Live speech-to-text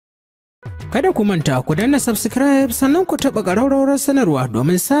Kada ku manta ku danna subscribe sannan ku taɓa ƙararrawar sanarwa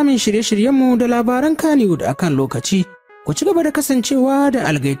domin samun shirye-shiryenmu da labaran KANNYWOOD a kan lokaci. Ku ci gaba da kasancewa da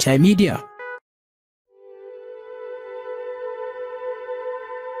Algaita Media.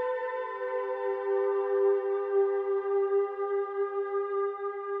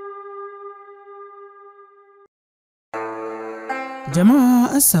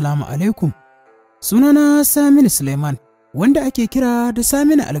 Jama'a assalamu alaikum. Sunana Saminu Suleiman, wanda ake kira da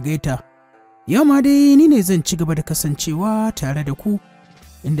Saminu Algaita. Yau ma dai ni ne zan ci gaba da kasancewa tare da ku,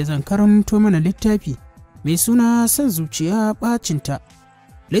 inda zan karanto mana littafi mai suna son zuciya bacinta.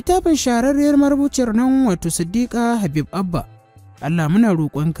 Littafin shahararriyar marubuciyar nan wato Siddiqa Habib Abba. Allah muna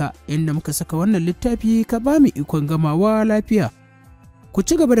roƙonka inda muka saka wannan littafi ka ba mu ikon gamawa lafiya. Ku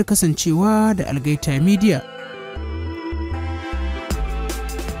ci gaba da kasancewa da Algaita Media.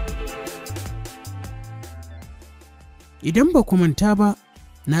 Idan ba ku manta ba,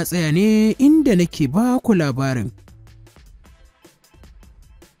 na tsaya ne inda nake ba ku labarin.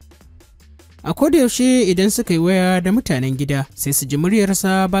 A kodayaushe idan suka yi waya da mutanen gida sai su ji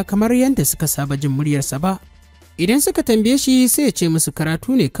muryarsa ba kamar yadda suka saba jin muryarsa ba. Idan suka tambaye shi sai ya ce musu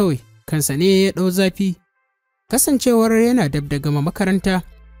karatu ne kawai, kansa ne ya ɗau zafi. Kasancewar yana dab da gama makaranta,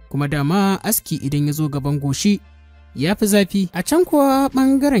 kuma dama aski idan ya zo gaban goshi ya fi zafi. A can kuwa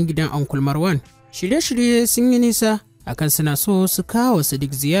ɓangaren gidan Uncle Marwan, shirye-shirye sun yi nisa. Akan suna so su kawo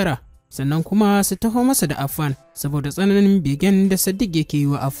Sadiq ziyara, sannan kuma su taho masa da Affan saboda tsananin begen da Sadiq yake yi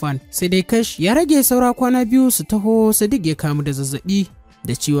wa Affan. Sai dai kash ya rage saura kwana biyu su taho, Sadiq ya kamu da zazzabi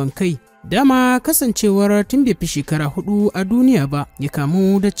da ciwon kai. Dama kasancewar tun bai fi shekara 4 a duniya ba ya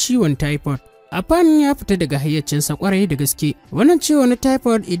kamu da ciwon typhoid. Affan ya fita daga hayyacinsa kwarai da gaske. Wannan ciwo na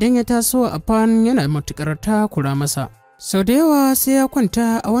typhoid idan ya taso Affan yana matukar takura masa. Sau da yawa sai ya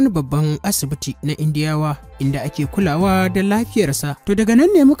kwanta a wani babban asibiti na Indiyawa inda ake kulawa da lafiyarsa. To daga nan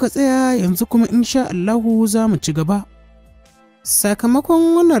ne muka tsaya, yanzu kuma insha Allahu za mu ci gaba.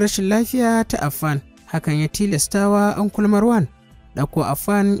 Sakamakon wannan rashin lafiya ta Affan, hakan ya tilastawa Uncle Marwan ɗauko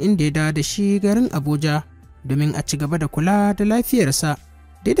Affan inda ya dawo da shi garin Abuja domin a ci gaba da kula da lafiyarsa.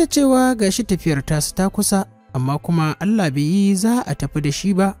 Duk da cewa gashi tafiyar tasu ta kusa, amma kuma Allah bai yi za a tafi da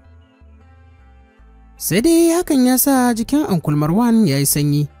shi ba. Sai dai hakan ya sa jikin Uncle Marwan ya yi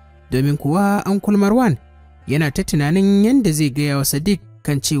sanyi, domin kuwa Uncle Marwan yana ta tunanin yadda zai gaya wa Sadiq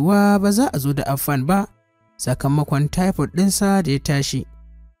kan cewa ba za a zo da Affan ba sakamakon typhoid ɗinsa da ya tashi.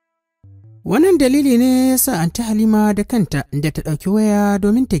 Wannan dalili ne ya sa Anti Halima da kanta da ta ɗauki waya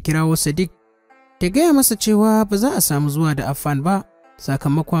domin ta kirawo Sadiq ta gaya masa cewa ba za a samu zuwa da Affan ba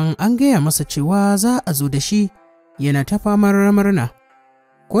sakamakon an gaya masa cewa za a zo da shi, yana ta famar murna.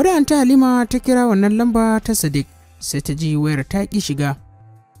 Ko da Anti Halima ta kira wannan lamba ta Sadiq sai ta ji wayar ta ƙi shiga.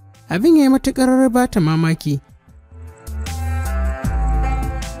 Abin ya yi matuƙar ba ta mamaki.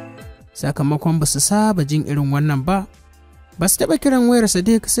 Sakamakon ba su saba jin irin wannan ba. Ba su taɓa kiran wayar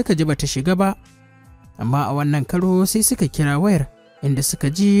Sadiq suka ji ba ta shiga ba. Amma a wannan karo sai suka kira wayar inda suka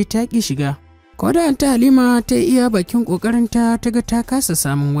ji ta ƙi shiga. Ko da Anti Halima ta iya bakin ƙoƙarinta ta ga ta kasa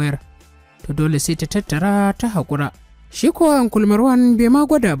samun wayar, to dole sai ta tattara ta haƙura. Shi kuwa Uncle Marwan bai ma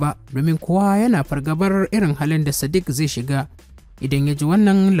gwada ba, domin kuwa yana fargabar irin halin da Sadiq zai shiga idan ya ji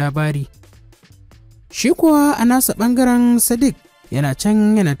wannan labari. Shi kuwa a nasa ɓangaren Sadiq yana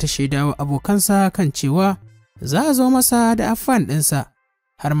can yana ta shaidawa abokansa kan cewa za a zo masa da Affan ɗinsa,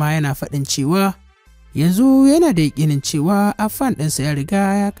 har ma yana faɗin cewa yanzu yana da yaƙinin cewa Affan ɗinsa ya riga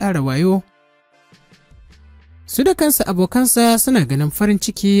ya ƙara wayo. Su da kansa abokansa suna ganin farin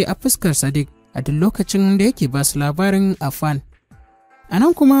ciki a fuskar Sadiq a duk lokacin da yake ba su labarin Affan. A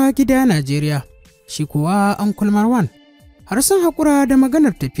nan kuma gida Najeriya, shi kuwa Uncle Marwan har sun haƙura da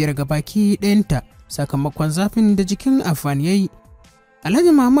maganar tafiyar gabaki ɗayanta sakamakon zafin da jikin Affan ya yi.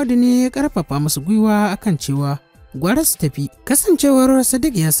 Alhaji Muhammadu ne ya ƙarfafa musu gwiwa akan cewa gwara su tafi, kasancewar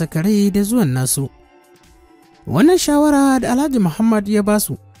Sadiq ya saka rai da zuwan nasu. Wannan shawara da Alhaji Muhammad ya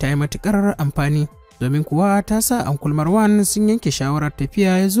basu ta yi matuƙar amfani, domin kuwa ta sa Uncle Marwan sun yanke shawarar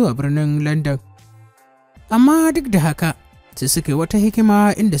tafiya zuwa birnin London. Amma duk da haka, sai suka yi wata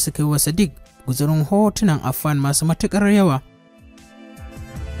hikima inda suka yi wa Sadiq guzurin hotunan Affan masu matuƙar yawa.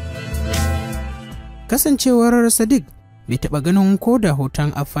 Kasancewar Sadiq bai taɓa ganin ko da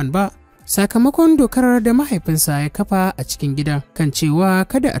hoton Affan ba, sakamakon dokar da mahaifinsa ya kafa a cikin gidan kan cewa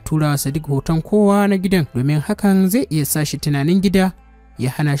kada a tura wa Sadiq hoton kowa na gidan, domin hakan zai iya sa shi tunanin gida ya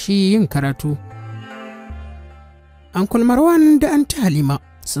hana shi yin karatu. Uncle Marwan da Anti Halima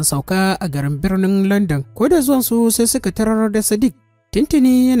sun sauka a garin birnin London. Ko da zuwansu sai suka tarar da Sadiq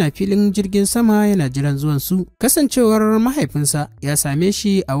tintini yana filin jirgin sama yana jiran zuwansu, kasancewar mahaifinsa ya same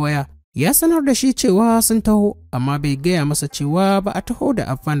shi a waya Ya sanar da shi cewa sun taho, amma bai gaya masa cewa ba a taho da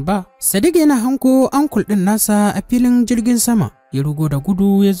Affan ba. Sadiq yana hanko ankul ɗin nasa a filin jirgin sama, ya rugo da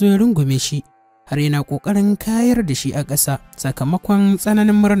gudu ya zo ya rungume shi, har yana ƙoƙarin kayar da shi a ƙasa sakamakon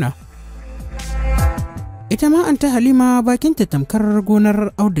tsananin murna. Ita ma anta Halima bakinta tamkar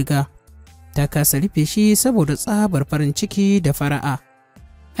gonar auduga, ta kasa rufe shi saboda tsabar farin ciki da fara'a.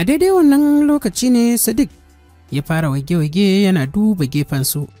 A daidai wannan lokaci ne Sadiq ya fara wage-wage yana duba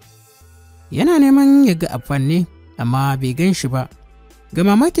gefensu. Yana neman ya ga Affan ne, amma bai gan shi ba. Ga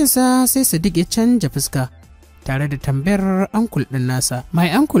mamakinsa sai Sadiq ya canja fuska, tare da tambayar ankul ɗin nasa.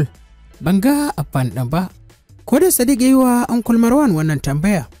 Mai ankul, ban ga Affan ɗin ba. Ko da Sadiq ya yi wa ankul Marwan wannan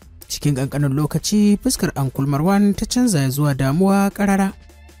tambaya, cikin ƙanƙanin lokaci fuskar ankul Marwan ta canza zuwa damuwa ƙarara.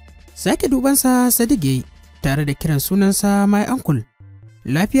 Sake dubansa Sadiq ya yi, tare da kiran sunansa mai ankul.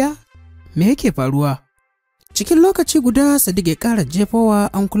 Lafiya? Me yake faruwa? Cikin lokaci guda Sadiq ya ƙara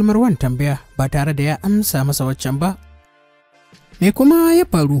jefowa ankul Marwan tambaya ba tare da ya amsa masa waccan ba. Me kuma ya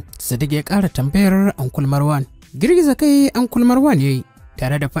faru? Sadiq ya ƙara tambayar ankul Marwan. Girgiza kai ankul Marwan ya yi,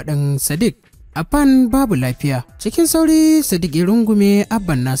 tare da faɗin Sadiq, Affan babu lafiya. Cikin sauri Sadiq ya rungume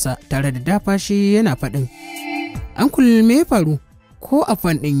abban nasa tare da dafa shi yana faɗin, Ankul me ya faru? Ko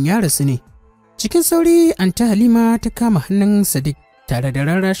Affan ɗin ya rasu ne? Cikin sauri anta Halima ta kama hannun Sadiq tare da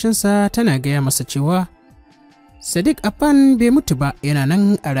rarrashinsa tana gaya masa cewa Sadiq Affan bai mutu ba, yana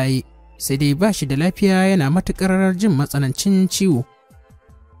nan a raye, sai dai ba shi da lafiya, yana matuƙar jin matsanancin ciwo.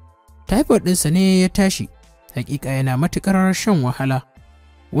 Typhoid ɗinsa ne ya tashi, hakika yana matuƙar shan wahala.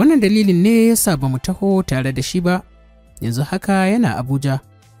 Wannan dalilin ne ya sa ba mu taho tare da shi ba, yanzu haka yana Abuja,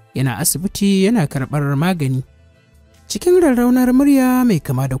 yana asibiti yana karɓar magani. Cikin rarraunar murya mai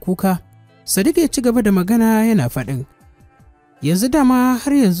kama da kuka, Sadiq ya ci gaba da magana yana faɗin, yanzu dama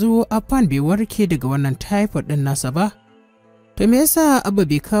har yanzu Affan bai warke daga wannan typhoid ɗin nasa ba? To me yasa Abba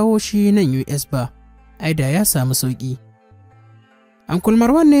bai kawo shi nan US ba? Ai da ya samu sauƙi. Ankul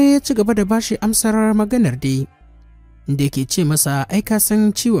Marwan ne ya ci gaba da bashi amsar maganar dai, da ke ce masa ai ka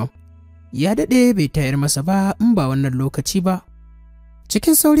san ciwon ya daɗe bai tayar masa ba in ba wannan lokaci ba.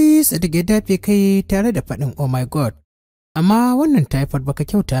 Cikin sauri Sadiq ya dafe kai tare da faɗin oh my god, amma wannan typhoid baka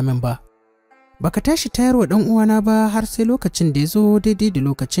kyauta min ba. Baka tashi tayarwa ɗan uwana ba har sai lokacin da ya zo daidai da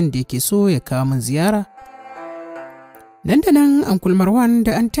lokacin da yake so ya kawo min ziyara. Nan da nan Ankul Marwan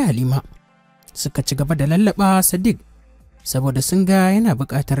da anta Halima suka ci gaba da lallaba Sadiq saboda sun ga yana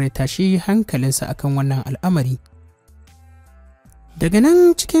buƙatar ya tashi hankalinsa akan wannan al'amari. Daga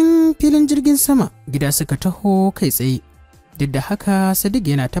nan cikin filin jirgin sama gida suka taho kai tsaye, duk da haka Sadiq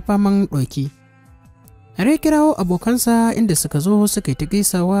yana ta faman ɗoki. Har ya kirawo abokansa inda suka zo suka yi ta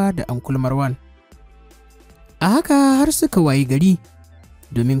gaisawa da Ankul Marwan. A haka har suka wayi gari,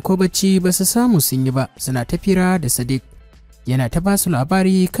 domin ko bacci ba su samu sun yi ba, suna tafira da Sadiq. Yana ta ba su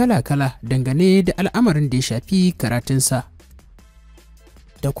labari kala-kala dangane da al'amarin da ya shafi karatunsa,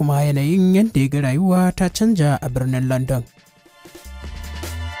 da kuma yanayin yadda ya ga rayuwa ta canja a birnin London.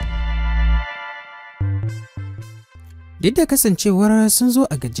 Duk da kasancewar sun zo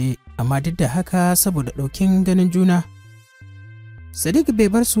a gaje, amma duk da haka saboda ɗaukin ganin juna, Sadiq bai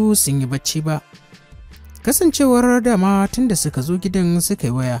bar su sun yi bacci ba. Kasancewar dama tun da suka zo gidan suka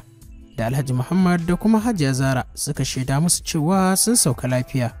yi waya da Alhaji Muhammad da kuma Hajiya Zara suka shaida musu cewa sun sauka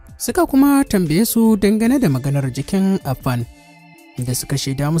lafiya. Suka kuma tambaye su dangane da maganar jikin Affan, da suka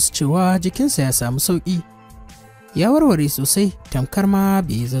shaida musu cewa jikinsa ya samu sauƙi, ya warware sosai, tamkar ma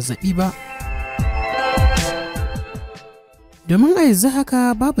bai yi zazzaɓi ba. Domin a yanzu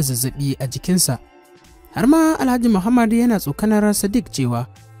haka babu zazzaɓi a jikinsa. Har ma Alhaji Muhammad yana tsokanar Sadiq cewa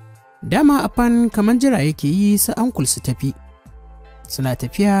dama Affan kamar jira yake yi sa ankul su tafi. Suna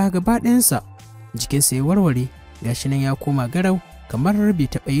tafiya gaba ɗayansa, jikinsa ya warware, gashi nan ya koma garau kamar bai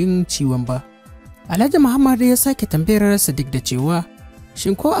taɓa yin ciwon ba. Alhaji Muhammad ya sake tambayar Sadiq da cewa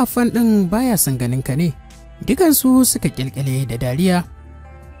shin ko Affan ɗin baya son ganin ka ne? Dukansu suka ƙyalƙyale da dariya.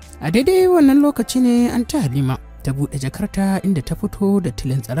 A daidai wannan lokaci ne anta Halima ta buɗe jakarta inda ta fito da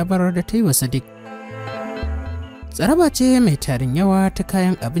tilin tsarabar da ta yi wa Sadiq. Tsaraba ce mai tarin yawa ta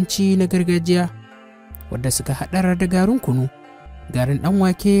kayan abinci na gargajiya, wadda suka haɗar da garin kunu, garin ɗan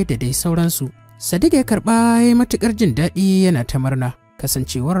wake da dai sauransu. Sadiq ya karɓa ya yi matuƙar jin daɗi, yana ta murna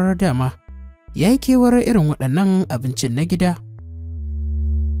kasancewar dama ya yi kewar irin waɗannan abincin na gida.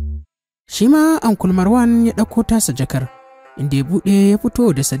 Shi ma Ankul Marwan ya ɗauko tasa jakar, inda ya buɗe ya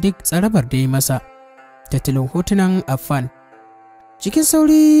fito da Sadiq tsarabar da ya masa, tattalin hotunan Affan. Cikin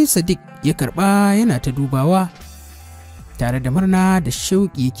sauri Sadiq ya karɓa yana ta dubawa, tare da murna da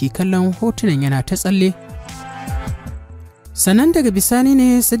shauƙi ke kallon hotunan yana ta tsalle. Sannan daga bisani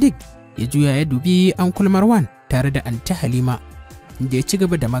ne Sadiq ya juya ya dubi Ankul Marwan tare da anta Halima, da ya ci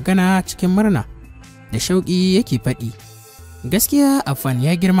gaba da magana cikin murna da shauƙi yake faɗi. Gaskiya Affan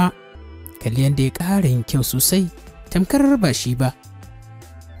ya girma, kalli yadda ya ƙara yin kyau sosai, tamkar ba shi ba.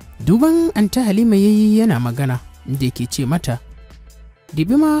 Duban Anta Halima ya yi yana magana da yake ce mata,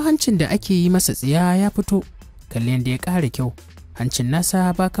 dibi ma hancin da ake yi masa tsiya ya fito, kalli yadda ya ƙara kyau, hancin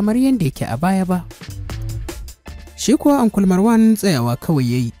nasa ba kamar yadda yake a baya ba. Shi kuwa Uncle Marwan tsayawa kawai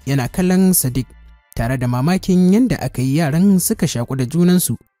ya yi yana kallon Sadiq tare da mamakin yadda aka yi yaran suka shaƙu da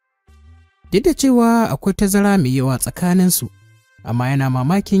junansu. Duk da cewa akwai tazara mai yawa tsakaninsu, amma yana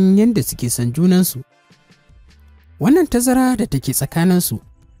mamakin yadda suke son junansu. Wannan tazara da take tsakaninsu,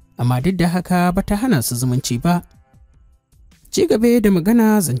 amma duk da haka ba ta hana su zumunci ba. Ci gaba da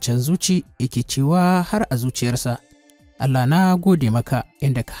magana zancen zuci yake cewa har a zuciyarsa, Allah na gode maka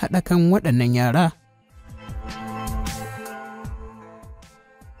inda ka haɗa kan waɗannan yara.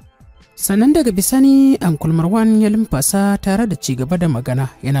 Sannan daga bisani Uncle Marwan ya lumfasa tare da ci gaba da magana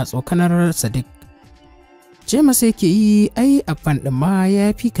yana tsokanar Sadiq. Ce masa yake yi, ai Affan ɗin ma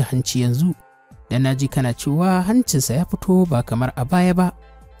ya fi ka hanci yanzu, da na ji kana cewa hancinsa ya fito ba kamar a baya ba.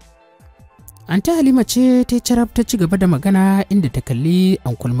 Anta Halima ce ta carab ta ci gaba da magana inda ta kalli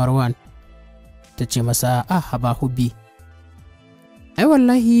Uncle Marwan. Ta ce masa, ah haba hubbi. Ai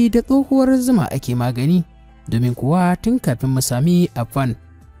wallahi da tsohuwar zuma ake magani, domin kuwa tun kafin mu sami Affan,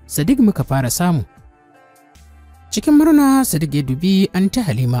 Sadiq muka fara samu. Cikin murna Sadiq ya dubi Anta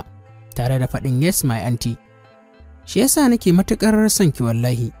Halima tare da faɗin yes my auntie. Shi yasa nake matuƙar son ki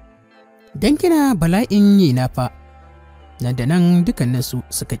wallahi. Dan kina bala'in yi na fa. Nan da nan dukkaninsu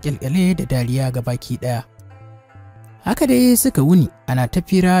suka kyalkyale da dariya ga baki ɗaya. Haka dai suka wuni ana ta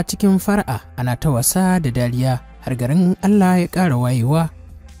fira cikin fara'a, ana ta wasa da dariya har garin Allah ya ƙara wayewa.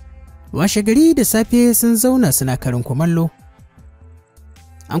 Washe gari da safe sun zauna suna karin kumallo.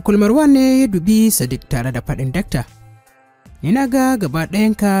 Uncle Marwan ne ya dubi Sadiq tare da faɗin dakta. Ni na ga gaba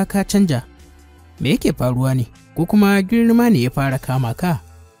ɗayanka ka canja. Me yake faruwa ne? Ko kuma girma ne ya fara kama ka?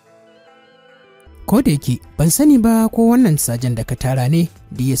 Ko da yake ban sani ba ko wannan sajan da ka tara ne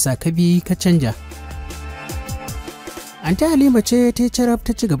da ya sa ka bi ka canja. Anta Halima ce ta carab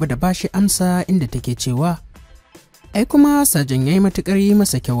ta ci gaba da bashi amsa inda take cewa, ai kuma sajan ya yi matuƙar yi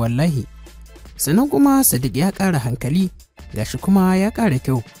masa kyau wallahi. Sannan kuma Sadiq ya ƙara hankali, gashi kuma ya ƙara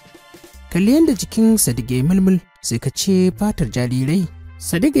kyau. Kalli yadda jikin Sadiq ya yi mulmul sai ka ce fatar jarirai.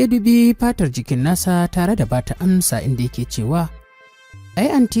 Sadiq ya dubi fatar jikin nasa tare da bata amsa inda yake cewa, ai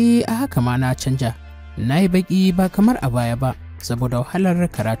anti a haka ma na canja, na yi baƙi ba kamar a baya ba saboda wahalar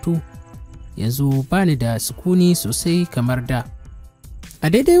karatu, yanzu bani da sukuni sosai kamar da. A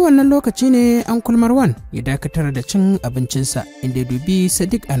daidai wannan lokaci ne Uncle Marwan ya dakatar da cin abincinsa inda ya dubi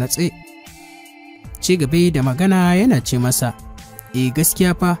Sadiq a natse. Ci gaba da magana yana ce masa,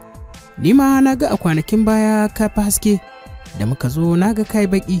 gaskiya fa, ni ma na ga a kwanakin baya ka fi haske, da muka zo na ga kai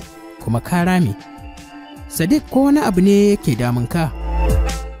baki kuma ka rame. Sadiq ko wani abu ne yake damun ka?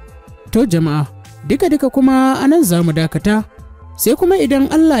 To jama'a, duka kuma anan za mu dakata, sai kuma idan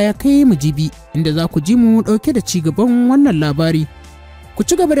Allah ya kai mu jibi inda za ku ji mu ɗauke da cigaban wannan labari. Ku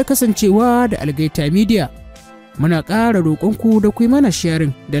ci gaba da kasancewa da Algaita Media. Muna ƙara roƙonku da ku yi mana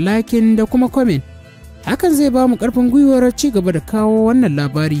sharing da liking da kuma comment. Hakan zai ba mu ƙarfin gwiwar ci gaba da kawo wannan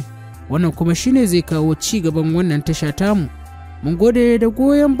labari, wannan kuma shine zai kawo ci gaban wannan tasha tamu. Mun gode da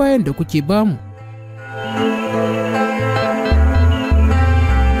goyon bayan da kuke bamu.